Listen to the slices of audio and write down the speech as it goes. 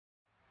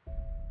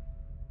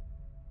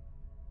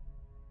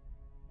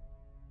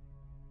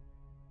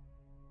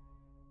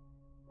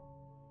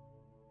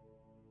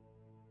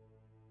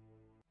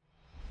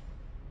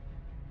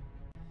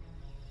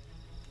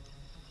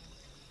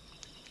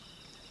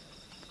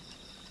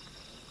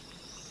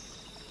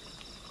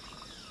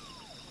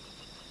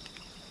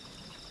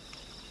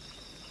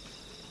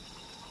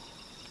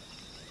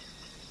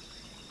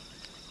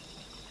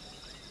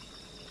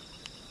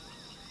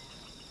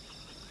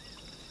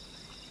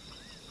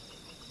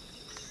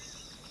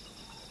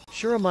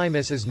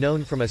Schuramymus is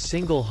known from a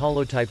single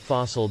holotype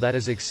fossil that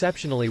is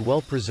exceptionally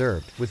well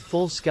preserved, with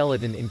full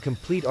skeleton in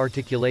complete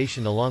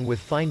articulation along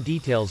with fine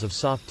details of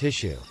soft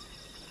tissue.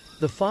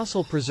 The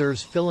fossil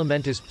preserves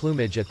filamentous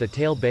plumage at the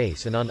tail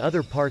base and on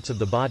other parts of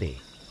the body.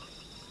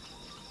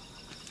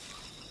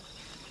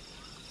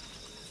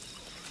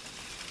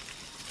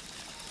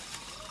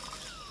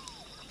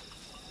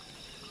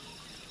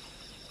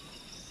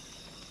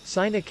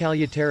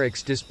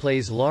 Cynocaluteryx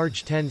displays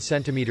large 10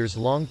 cm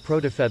long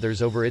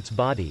protofeathers over its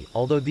body.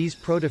 Although these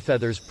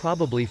protofeathers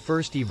probably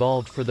first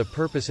evolved for the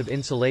purpose of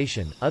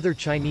insulation, other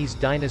Chinese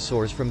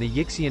dinosaurs from the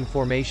Yixian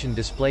Formation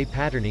display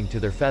patterning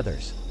to their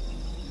feathers.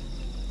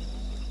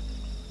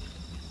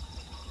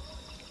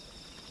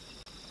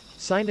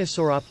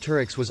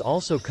 Sinosauropteryx was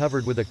also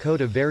covered with a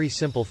coat of very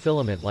simple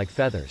filament-like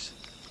feathers.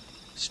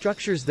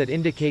 Structures that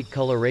indicate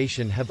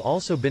coloration have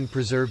also been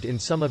preserved in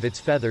some of its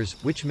feathers,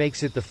 which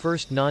makes it the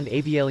first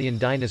non-avialian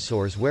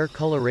dinosaurs where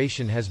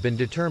coloration has been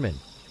determined.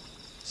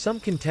 Some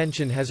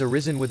contention has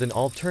arisen with an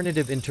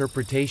alternative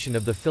interpretation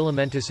of the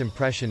filamentous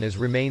impression as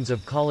remains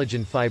of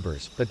collagen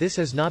fibers, but this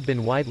has not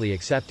been widely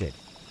accepted.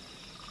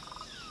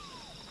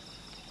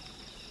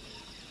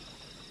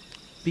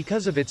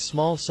 Because of its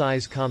small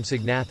size,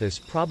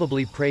 Compsognathus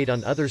probably preyed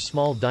on other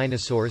small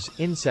dinosaurs,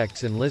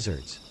 insects and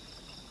lizards.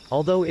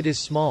 Although it is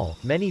small,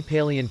 many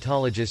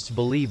paleontologists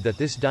believe that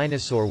this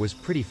dinosaur was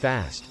pretty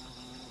fast.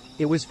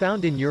 It was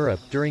found in Europe.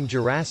 During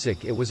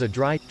Jurassic it was a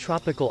dry,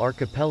 tropical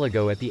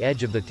archipelago at the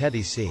edge of the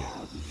Tethys Sea.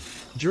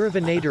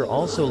 Juravenator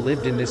also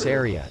lived in this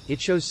area. It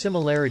shows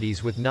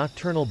similarities with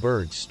nocturnal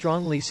birds,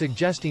 strongly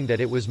suggesting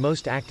that it was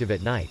most active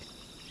at night.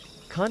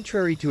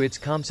 Contrary to its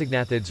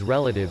Compsognathids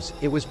relatives,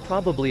 it was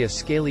probably a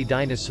scaly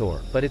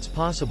dinosaur, but it's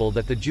possible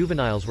that the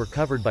juveniles were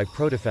covered by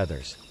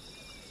protofeathers.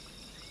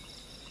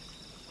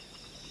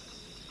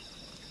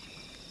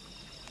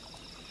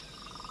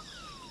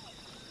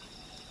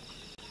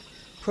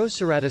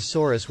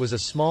 Proceratosaurus was a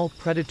small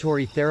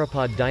predatory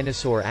theropod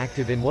dinosaur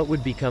active in what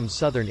would become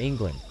southern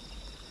England.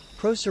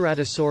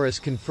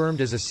 Proceratosaurus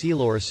confirmed as a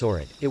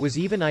coelurosaurid, it was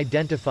even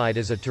identified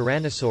as a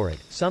tyrannosaurid,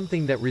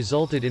 something that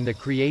resulted in the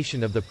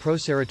creation of the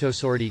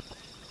Proceratosauridae.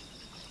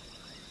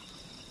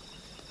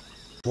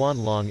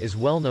 Guanlong is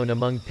well known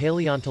among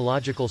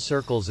paleontological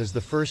circles as the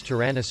first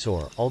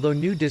tyrannosaur. Although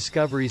new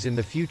discoveries in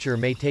the future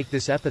may take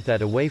this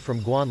epithet away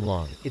from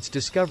Guanlong, its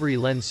discovery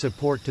lends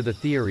support to the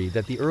theory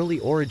that the early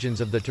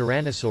origins of the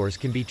tyrannosaurs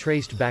can be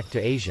traced back to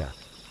Asia.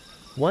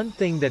 One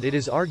thing that it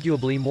is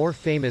arguably more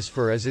famous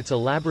for is its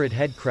elaborate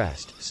head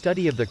crest.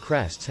 Study of the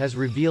crests has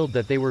revealed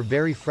that they were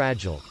very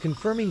fragile,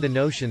 confirming the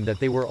notion that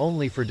they were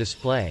only for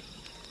display.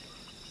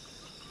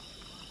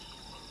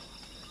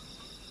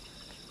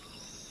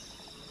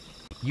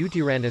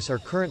 Eutyrannus are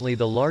currently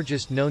the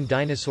largest known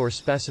dinosaur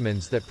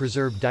specimens that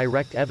preserve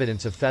direct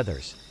evidence of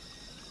feathers.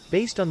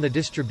 Based on the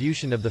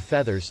distribution of the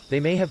feathers,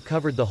 they may have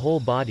covered the whole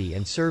body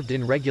and served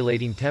in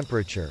regulating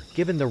temperature,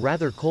 given the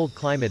rather cold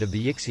climate of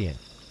the Yixian.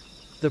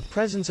 The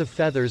presence of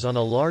feathers on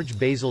a large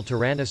basal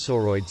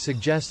tyrannosauroid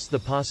suggests the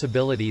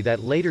possibility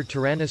that later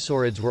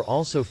tyrannosaurids were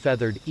also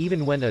feathered,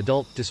 even when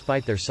adult,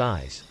 despite their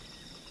size.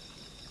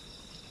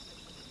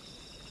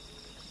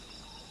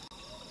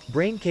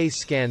 Braincase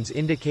scans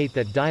indicate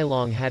that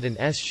Dilong had an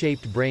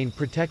S-shaped brain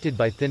protected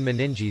by thin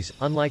meninges,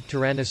 unlike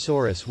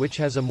Tyrannosaurus which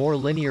has a more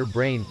linear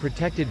brain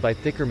protected by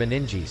thicker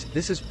meninges.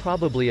 This is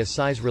probably a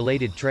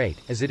size-related trait,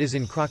 as it is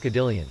in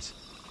crocodilians.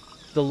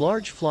 The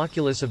large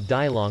flocculus of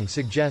Dilong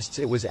suggests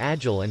it was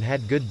agile and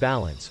had good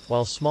balance,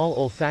 while small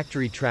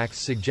olfactory tracts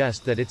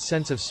suggest that its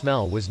sense of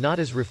smell was not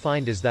as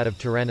refined as that of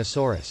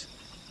Tyrannosaurus.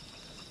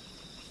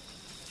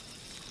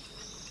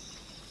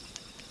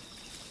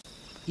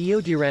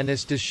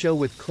 Eotyrannus does show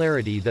with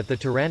clarity that the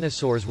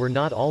tyrannosaurs were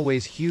not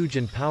always huge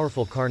and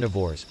powerful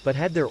carnivores, but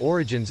had their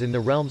origins in the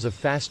realms of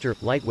faster,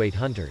 lightweight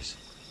hunters.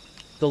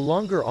 The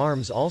longer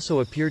arms also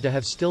appear to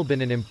have still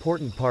been an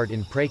important part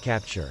in prey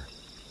capture.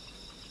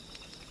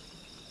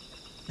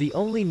 The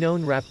only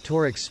known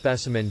Raptorix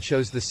specimen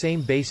shows the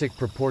same basic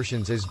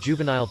proportions as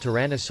juvenile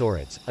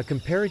tyrannosaurids, a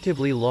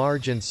comparatively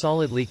large and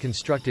solidly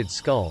constructed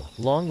skull,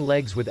 long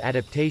legs with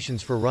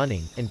adaptations for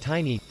running, and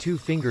tiny,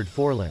 two-fingered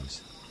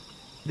forelimbs.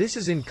 This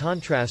is in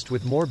contrast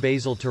with more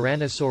basal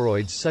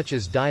tyrannosauroids such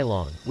as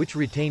Dilong, which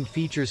retained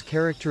features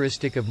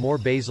characteristic of more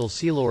basal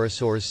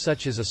coelurosaurs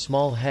such as a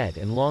small head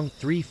and long,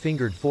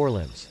 three-fingered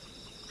forelimbs.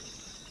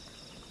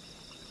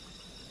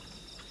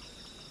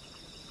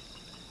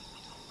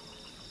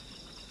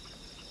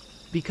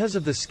 Because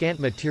of the scant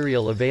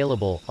material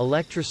available,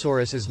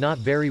 Electrosaurus is not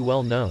very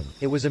well known.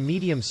 It was a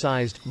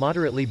medium-sized,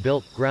 moderately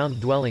built,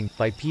 ground-dwelling,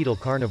 bipedal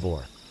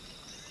carnivore.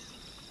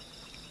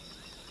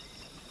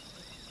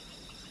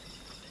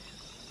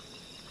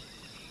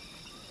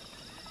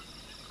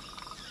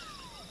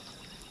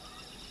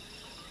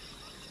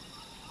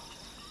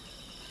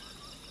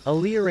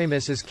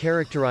 Aleoramus is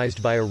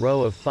characterized by a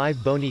row of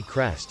 5 bony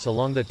crests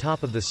along the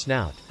top of the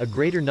snout, a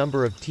greater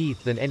number of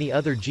teeth than any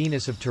other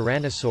genus of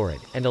tyrannosaurid,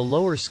 and a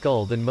lower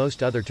skull than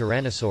most other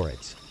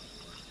tyrannosaurids.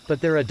 But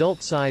their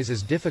adult size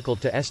is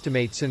difficult to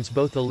estimate since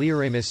both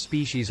Alioramus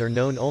species are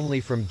known only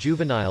from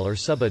juvenile or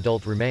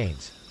subadult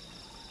remains.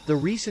 The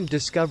recent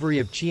discovery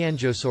of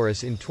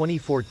Chiangosaurus in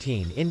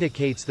 2014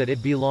 indicates that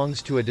it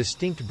belongs to a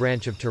distinct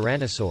branch of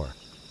Tyrannosaur.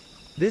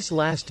 This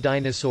last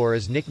dinosaur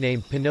is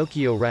nicknamed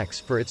Pinocchio rex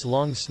for its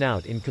long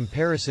snout in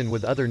comparison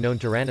with other known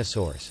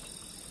tyrannosaurs.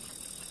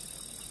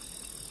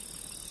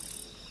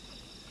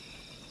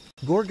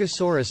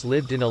 Gorgosaurus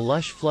lived in a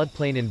lush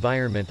floodplain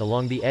environment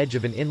along the edge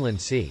of an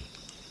inland sea.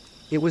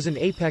 It was an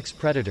apex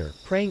predator,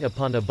 preying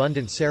upon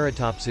abundant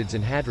ceratopsids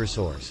and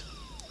hadrosaurs.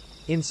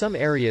 In some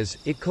areas,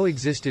 it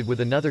coexisted with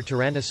another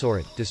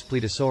tyrannosaurid,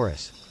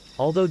 Daspletosaurus.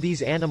 Although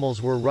these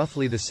animals were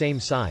roughly the same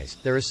size,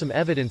 there is some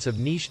evidence of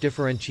niche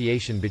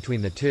differentiation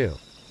between the two.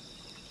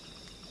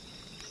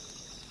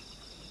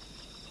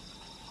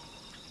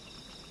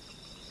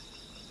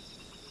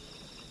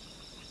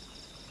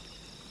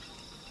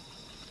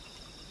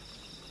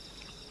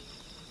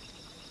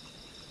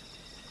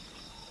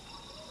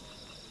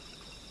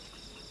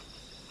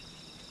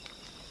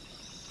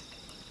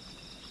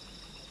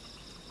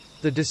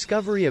 The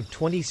discovery of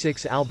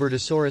 26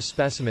 Albertosaurus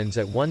specimens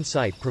at one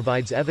site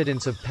provides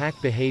evidence of pack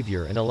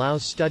behavior and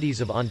allows studies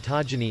of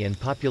ontogeny and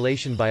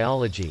population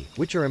biology,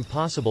 which are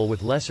impossible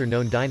with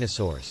lesser-known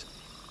dinosaurs.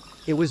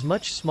 It was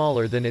much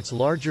smaller than its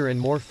larger and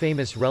more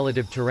famous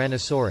relative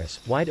Tyrannosaurus.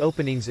 Wide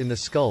openings in the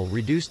skull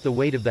reduced the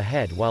weight of the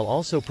head while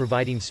also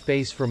providing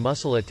space for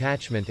muscle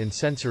attachment and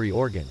sensory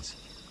organs.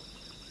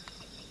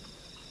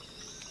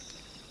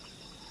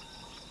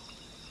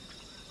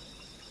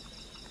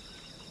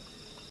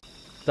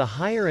 The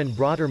higher and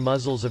broader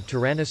muzzles of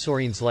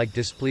tyrannosaurines like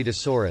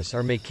Daspletosaurus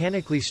are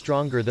mechanically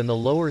stronger than the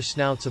lower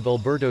snouts of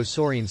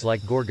Albertosaurines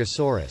like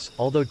Gorgosaurus,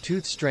 although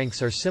tooth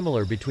strengths are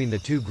similar between the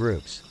two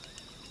groups.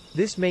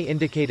 This may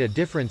indicate a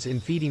difference in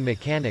feeding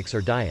mechanics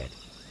or diet.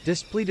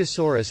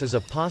 Daspletosaurus is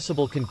a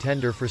possible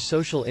contender for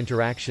social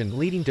interaction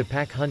leading to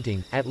pack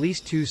hunting. At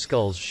least 2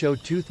 skulls show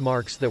tooth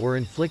marks that were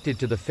inflicted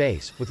to the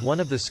face, with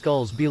one of the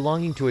skulls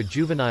belonging to a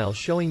juvenile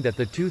showing that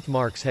the tooth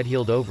marks had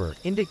healed over,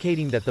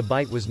 indicating that the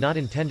bite was not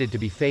intended to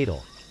be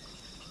fatal.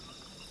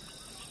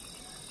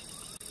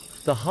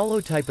 The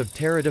holotype of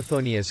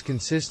Pteridophoneus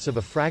consists of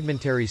a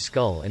fragmentary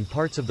skull and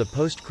parts of the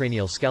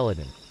postcranial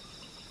skeleton.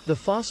 The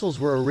fossils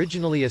were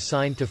originally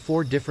assigned to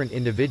 4 different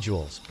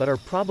individuals, but are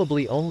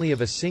probably only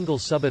of a single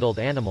subadult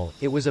animal.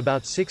 It was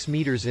about 6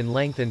 meters in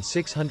length and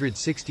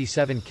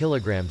 667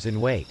 kilograms in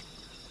weight.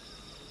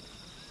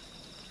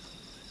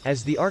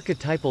 As the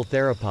archetypal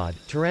theropod,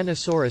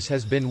 Tyrannosaurus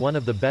has been one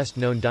of the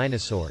best-known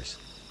dinosaurs.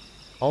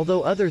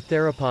 Although other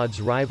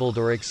theropods rivaled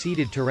or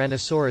exceeded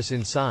Tyrannosaurus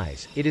in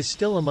size, it is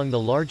still among the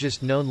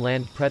largest known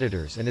land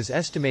predators and is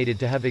estimated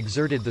to have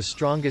exerted the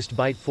strongest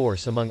bite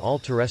force among all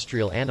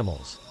terrestrial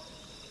animals.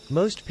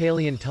 Most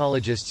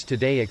paleontologists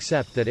today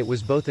accept that it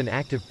was both an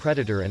active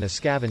predator and a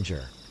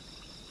scavenger.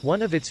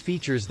 One of its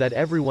features that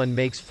everyone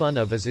makes fun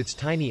of is its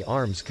tiny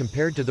arms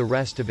compared to the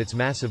rest of its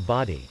massive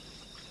body.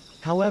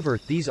 However,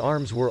 these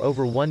arms were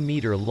over 1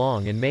 meter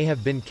long and may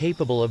have been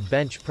capable of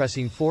bench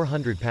pressing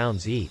 400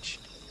 pounds each.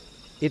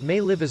 It may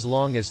live as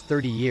long as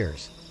 30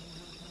 years.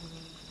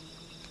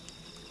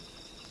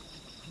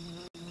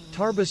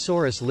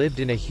 Tarbosaurus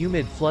lived in a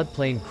humid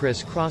floodplain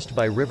criss-crossed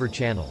by river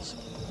channels.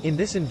 In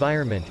this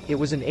environment, it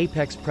was an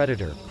apex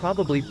predator,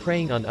 probably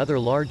preying on other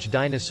large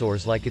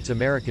dinosaurs like its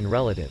American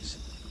relatives.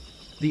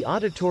 The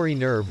auditory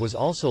nerve was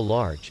also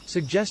large,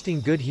 suggesting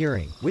good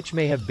hearing, which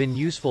may have been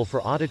useful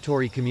for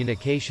auditory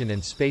communication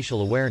and spatial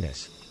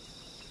awareness.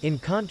 In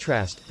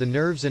contrast, the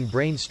nerves and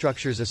brain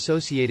structures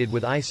associated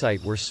with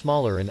eyesight were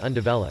smaller and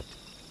undeveloped.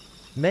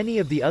 Many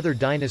of the other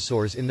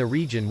dinosaurs in the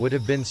region would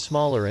have been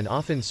smaller and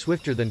often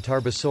swifter than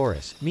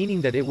Tarbosaurus,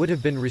 meaning that it would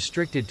have been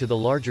restricted to the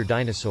larger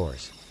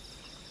dinosaurs.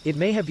 It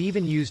may have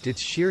even used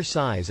its sheer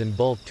size and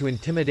bulk to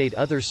intimidate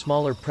other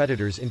smaller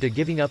predators into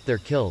giving up their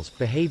kills,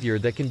 behavior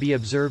that can be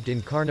observed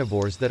in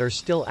carnivores that are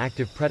still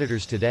active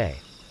predators today.